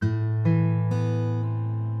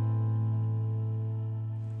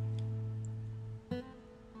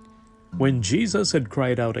When Jesus had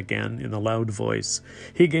cried out again in a loud voice,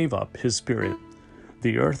 he gave up his spirit.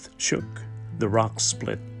 The earth shook, the rocks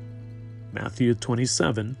split. Matthew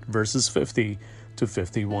 27, verses 50 to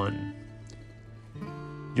 51.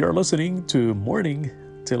 You're listening to Morning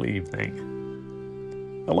Till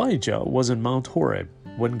Evening. Elijah was in Mount Horeb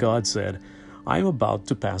when God said, "I am about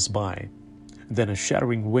to pass by." Then a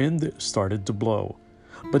shattering wind started to blow,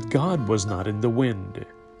 but God was not in the wind.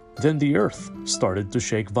 Then the earth started to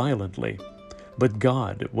shake violently, but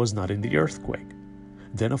God was not in the earthquake.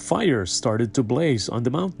 Then a fire started to blaze on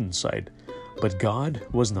the mountainside, but God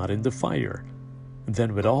was not in the fire.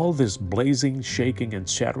 Then with all this blazing, shaking, and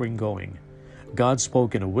shattering going, God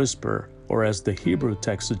spoke in a whisper, or as the Hebrew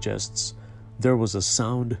text suggests, there was a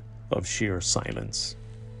sound of sheer silence.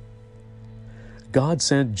 God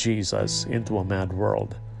sent Jesus into a mad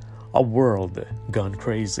world, a world gone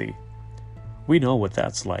crazy. We know what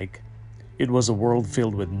that's like. It was a world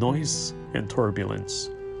filled with noise and turbulence.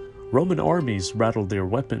 Roman armies rattled their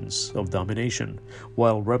weapons of domination,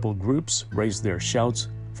 while rebel groups raised their shouts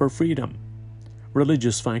for freedom.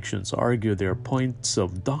 Religious factions argued their points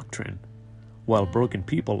of doctrine, while broken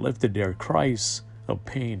people lifted their cries of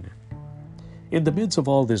pain. In the midst of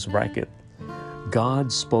all this racket,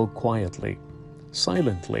 God spoke quietly,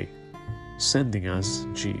 silently, sending us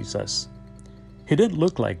Jesus. He didn't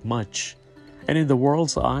look like much, and in the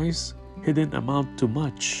world's eyes, he didn't amount to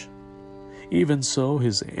much. Even so,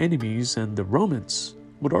 his enemies and the Romans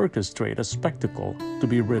would orchestrate a spectacle to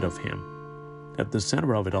be rid of him. At the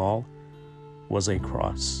center of it all was a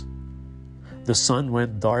cross. The sun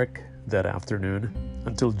went dark that afternoon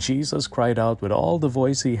until Jesus cried out with all the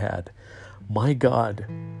voice he had, "My God,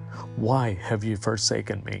 why have you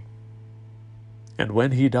forsaken me?" And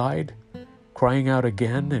when he died, crying out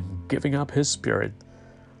again and giving up his spirit,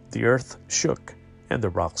 the earth shook and the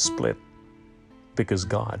rocks split, because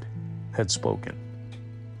God had spoken.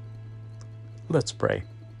 Let's pray.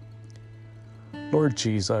 Lord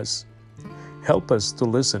Jesus, help us to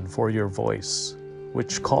listen for your voice,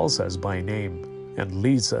 which calls us by name and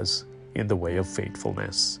leads us in the way of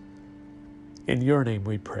faithfulness. In your name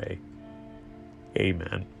we pray.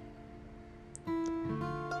 Amen.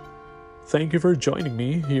 Thank you for joining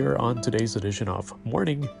me here on today's edition of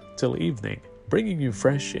Morning Till Evening, bringing you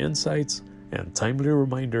fresh insights and timely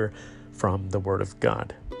reminder from the Word of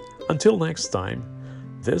God. Until next time,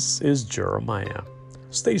 this is Jeremiah.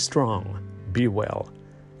 Stay strong, be well,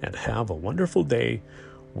 and have a wonderful day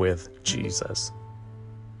with Jesus.